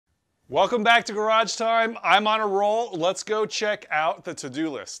Welcome back to Garage Time. I'm on a roll. Let's go check out the to-do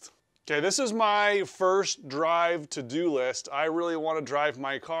list. Okay, this is my first drive to-do list. I really want to drive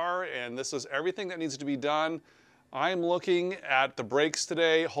my car, and this is everything that needs to be done. I'm looking at the brakes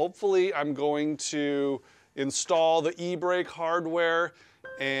today. Hopefully, I'm going to install the e-brake hardware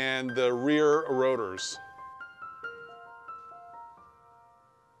and the rear rotors.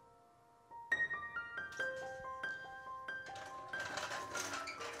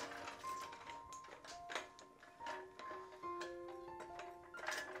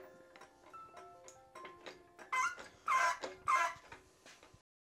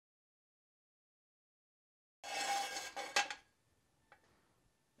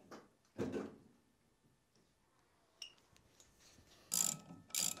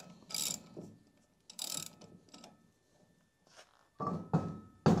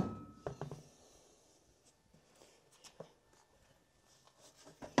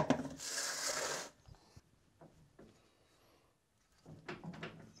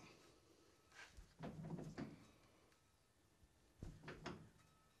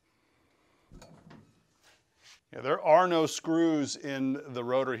 Yeah, there are no screws in the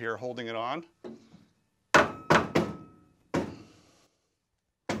rotor here holding it on. There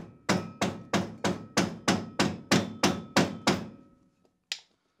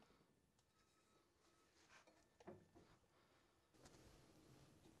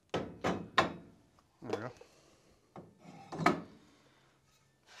we go.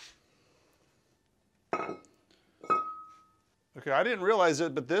 Okay, I didn't realize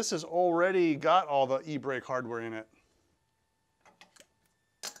it, but this has already got all the e-brake hardware in it.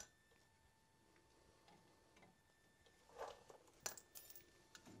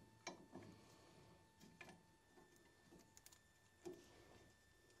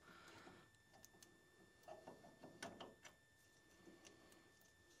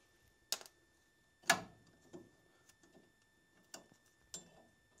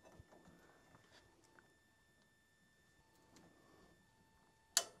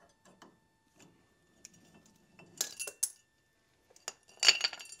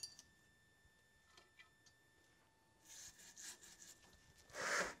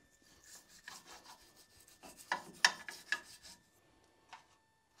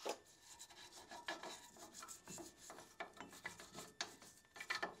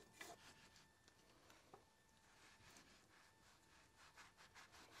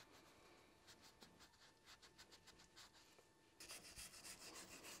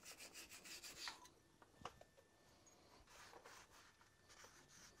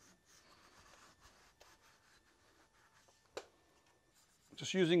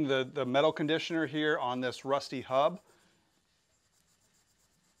 Just using the metal conditioner here on this rusty hub.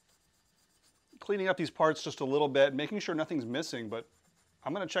 Cleaning up these parts just a little bit, making sure nothing's missing, but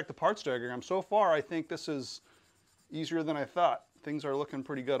I'm going to check the parts diagram. So far, I think this is easier than I thought. Things are looking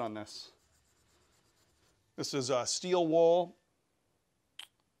pretty good on this. This is steel wool.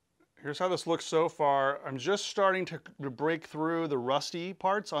 Here's how this looks so far. I'm just starting to break through the rusty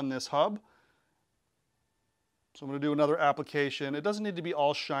parts on this hub. So I'm going to do another application. It doesn't need to be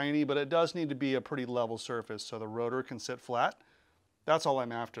all shiny, but it does need to be a pretty level surface so the rotor can sit flat. That's all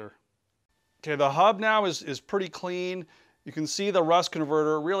I'm after. Okay, the hub now is pretty clean. You can see the rust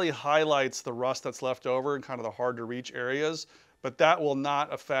converter really highlights the rust that's left over in kind of the hard to reach areas, but that will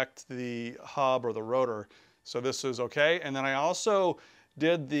not affect the hub or the rotor. So this is okay. And then I also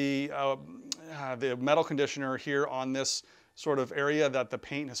did the metal conditioner here on this sort of area that the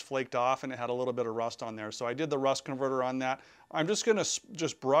paint has flaked off and it had a little bit of rust on there. So I did the rust converter on that. I'm just gonna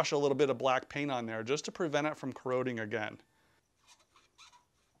just brush a little bit of black paint on there just to prevent it from corroding again.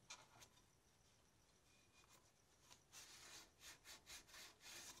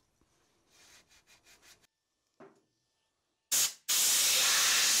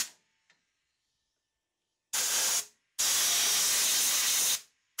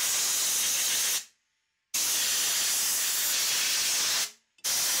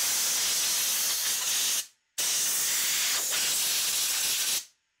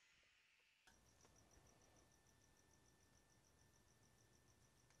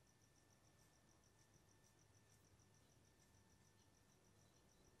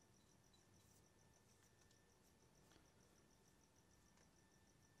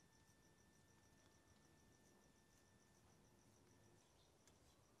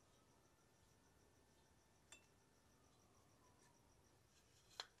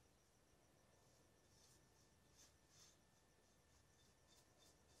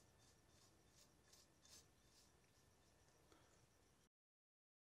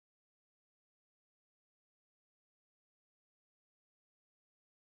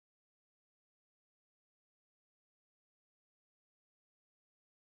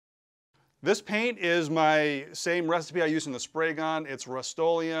 This paint is my same recipe I use in the spray gun. It's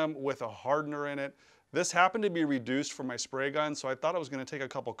Rust-Oleum with a hardener in it. This happened to be reduced for my spray gun, so I thought it was going to take a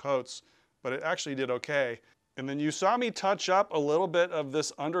couple coats, but it actually did okay. And then you saw me touch up a little bit of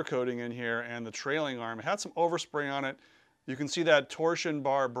this undercoating in here and the trailing arm. It had some overspray on it. You can see that torsion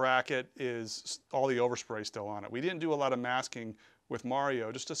bar bracket is all the overspray still on it. We didn't do a lot of masking with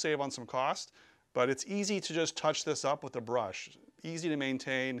Mario just to save on some cost, but it's easy to just touch this up with a brush. Easy to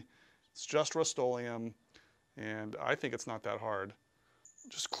maintain. It's just Rust-Oleum, and I think it's not that hard.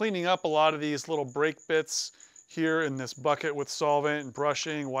 Just cleaning up a lot of these little brake bits here in this bucket with solvent and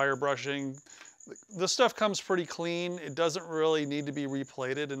brushing, wire brushing. This stuff comes pretty clean. It doesn't really need to be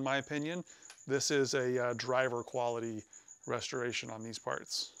replated, in my opinion. This is a driver quality restoration on these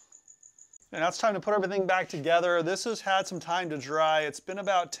parts. And now it's time to put everything back together. This has had some time to dry. It's been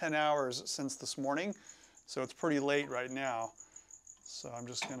about 10 hours since this morning, so it's pretty late right now. So I'm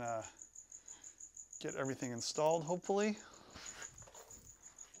just gonna get everything installed, hopefully.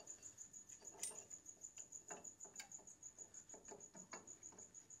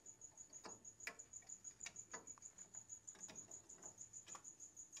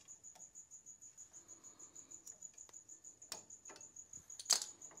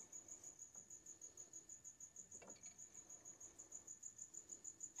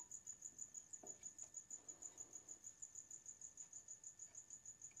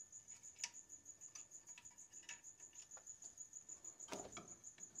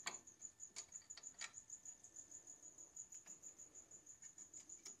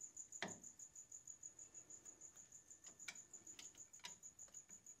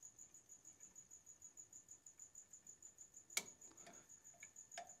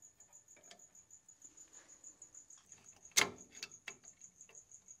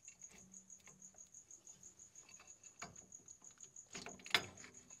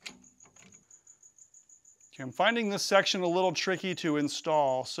 Okay, I'm finding this section a little tricky to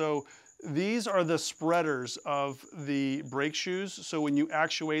install. So these are the spreaders of the brake shoes. So when you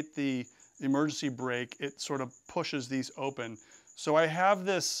actuate the emergency brake, it sort of pushes these open. So I have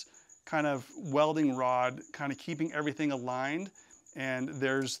this kind of welding rod kind of keeping everything aligned, and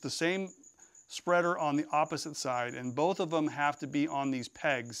there's the same spreader on the opposite side, and both of them have to be on these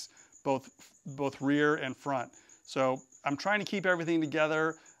pegs, both rear and front. So I'm trying to keep everything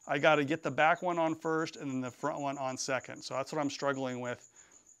together. I got to get the back one on first and then the front one on second. So that's what I'm struggling with.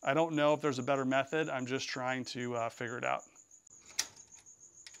 I don't know if there's a better method. I'm just trying to figure it out.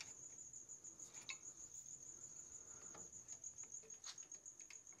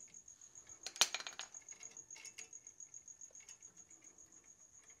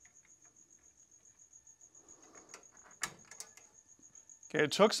 Okay,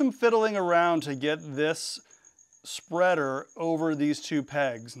 it took some fiddling around to get this spreader over these two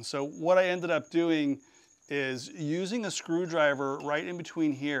pegs. And so what I ended up doing is using a screwdriver right in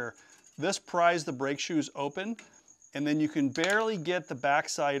between here. This pries the brake shoes open, and then you can barely get the back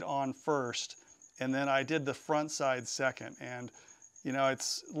side on first, and then I did the front side second. And you know,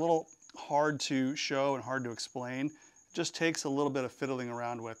 it's a little hard to show and hard to explain. It just takes a little bit of fiddling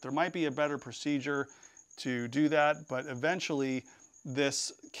around with. There might be a better procedure to do that, but eventually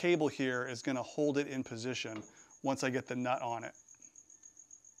this cable here is going to hold it in position once I get the nut on it.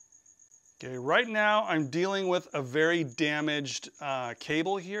 Okay, right now I'm dealing with a very damaged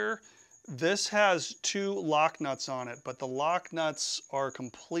cable here. This has two lock nuts on it, but the lock nuts are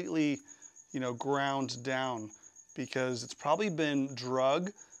completely, ground down because it's probably been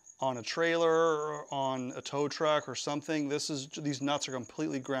drug on a trailer or on a tow truck or something. These nuts are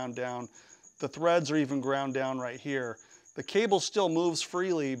completely ground down. The threads are even ground down right here. The cable still moves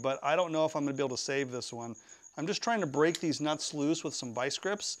freely, but I don't know if I'm gonna be able to save this one. I'm just trying to break these nuts loose with some vice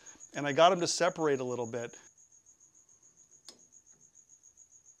grips, and I got them to separate a little bit.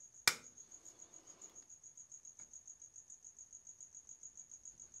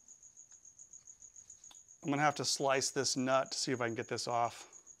 I'm gonna have to slice this nut to see if I can get this off.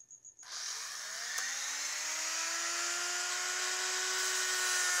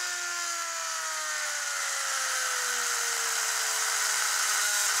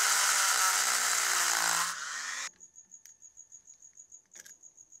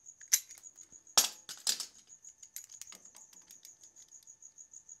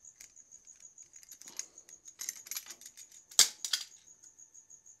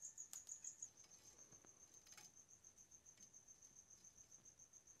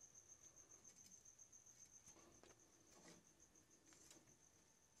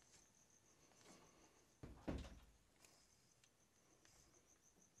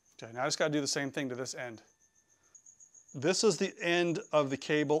 Okay, now I just gotta do the same thing to this end. this is the end of the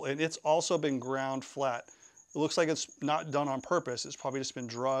cable, and it's also been ground flat. It looks like it's not done on purpose. It's probably just been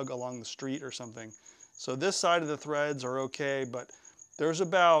drug along the street or something. So this side of the threads are okay, but there's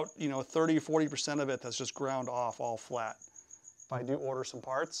about, 30–40% of it that's just ground off all flat. If I do order some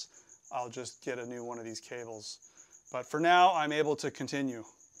parts, I'll just get a new one of these cables. But for now, I'm able to continue.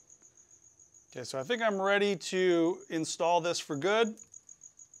 Okay, so I think I'm ready to install this for good.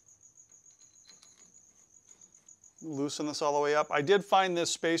 Loosen this all the way up. I did find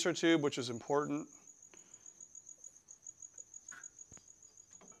this spacer tube, which is important.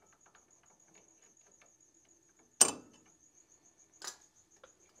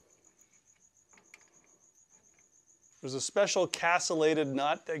 There's a special castellated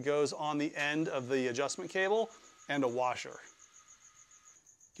nut that goes on the end of the adjustment cable and a washer.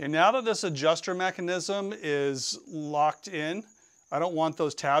 Okay, now that this adjuster mechanism is locked in, I don't want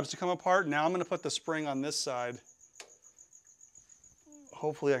those tabs to come apart. Now I'm going to put the spring on this side.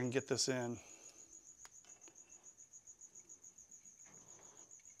 Hopefully I can get this in.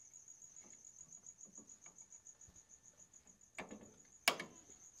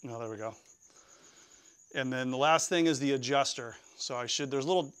 Oh, there we go. And then the last thing is the adjuster. So there's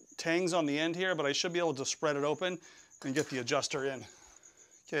little tangs on the end here, but I should be able to spread it open and get the adjuster in.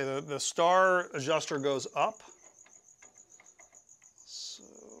 Okay, the star adjuster goes up. So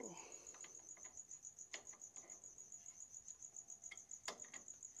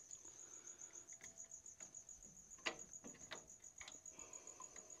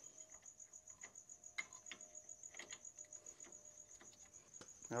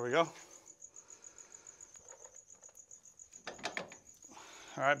there we go.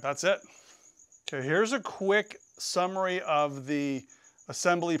 All right, that's it. Okay, here's a quick summary of the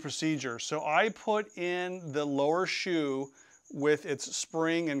assembly procedure. So I put in the lower shoe with its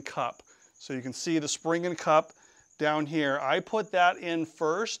spring and cup. So you can see the spring and cup down here. I put that in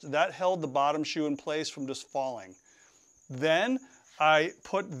first. That held the bottom shoe in place from just falling. Then I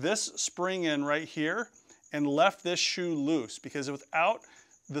put this spring in right here and left this shoe loose, because without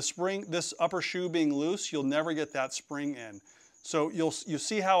the spring, this upper shoe being loose, you'll never get that spring in. So you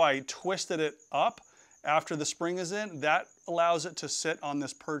see how I twisted it up after the spring is in? That allows it to sit on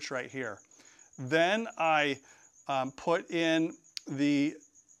this perch right here. Then I put in the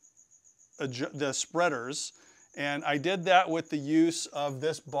spreaders, and I did that with the use of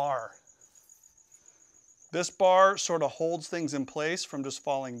this bar. This bar sort of holds things in place from just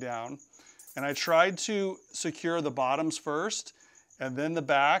falling down. And I tried to secure the bottoms first, and then the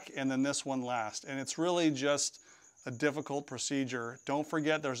back, and then this one last. And it's really just a difficult procedure. Don't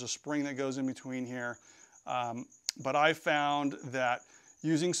forget there's a spring that goes in between here. But I found that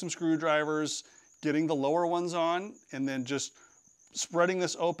using some screwdrivers, getting the lower ones on, and then just spreading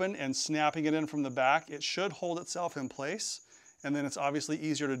this open and snapping it in from the back, it should hold itself in place. And then it's obviously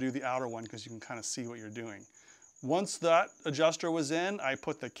easier to do the outer one because you can kind of see what you're doing. Once that adjuster was in, I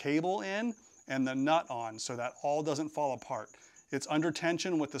put the cable in and the nut on so that all doesn't fall apart. It's under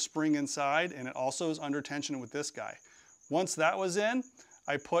tension with the spring inside, and it also is under tension with this guy. Once that was in,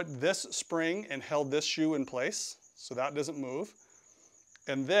 I put this spring and held this shoe in place so that doesn't move.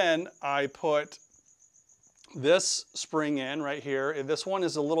 And then I put this spring in right here. This one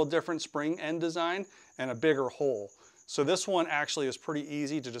is a little different spring end design and a bigger hole. So this one actually is pretty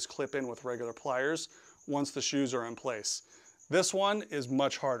easy to just clip in with regular pliers once the shoes are in place. This one is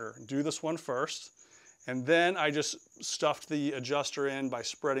much harder. Do this one first. And then I just stuffed the adjuster in by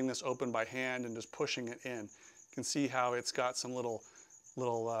spreading this open by hand and just pushing it in. You can see how it's got some little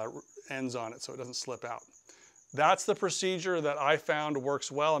ends on it so it doesn't slip out. That's the procedure that I found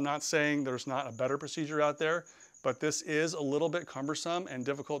works well. I'm not saying there's not a better procedure out there, but this is a little bit cumbersome and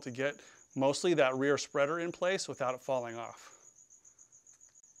difficult to get mostly that rear spreader in place without it falling off.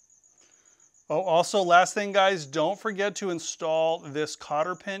 Oh, also last thing guys, don't forget to install this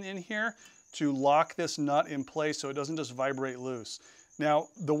cotter pin in here to lock this nut in place so it doesn't just vibrate loose. Now,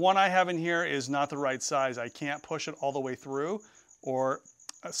 the one I have in here is not the right size. I can't push it all the way through, or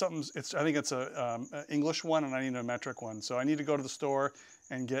I think it's an English one and I need a metric one. So I need to go to the store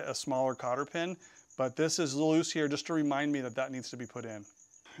and get a smaller cotter pin, but this is loose here just to remind me that that needs to be put in.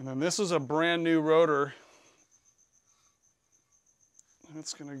 And then this is a brand new rotor. And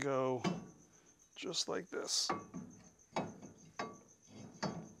it's gonna go just like this.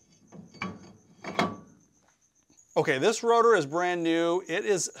 Okay, this rotor is brand new. It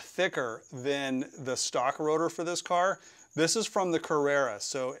is thicker than the stock rotor for this car. This is from the Carrera.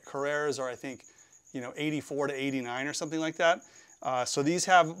 So Carreras are, I think, 84 to 89 or something like that. So these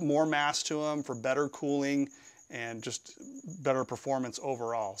have more mass to them for better cooling and just better performance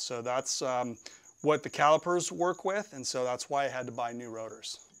overall. So that's what the calipers work with, and so that's why I had to buy new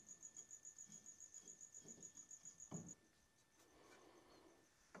rotors.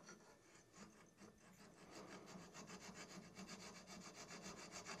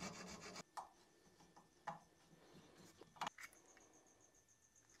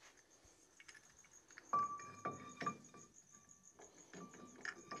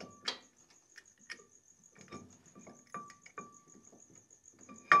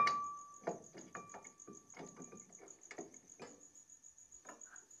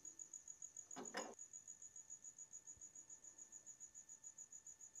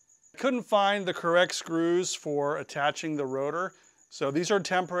 Couldn't find the correct screws for attaching the rotor, so these are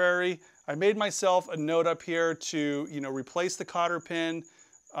temporary. I made myself a note up here to, replace the cotter pin,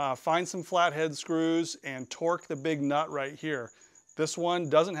 find some flathead screws, and torque the big nut right here. This one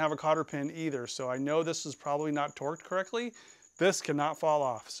doesn't have a cotter pin either, so I know this is probably not torqued correctly. This cannot fall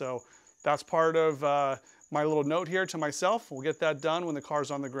off, so that's part of my little note here to myself. We'll get that done when the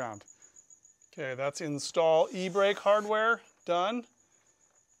car's on the ground. Okay, that's install e-brake hardware done.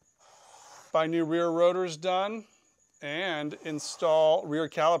 Buy new rear rotors done, and install rear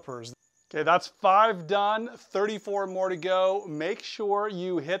calipers. Okay, that's 5 done, 34 more to go. Make sure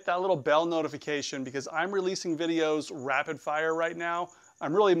you hit that little bell notification because I'm releasing videos rapid fire right now.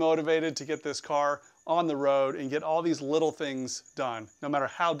 I'm really motivated to get this car on the road and get all these little things done. No matter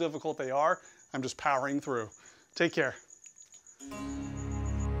how difficult they are, I'm just powering through. Take care.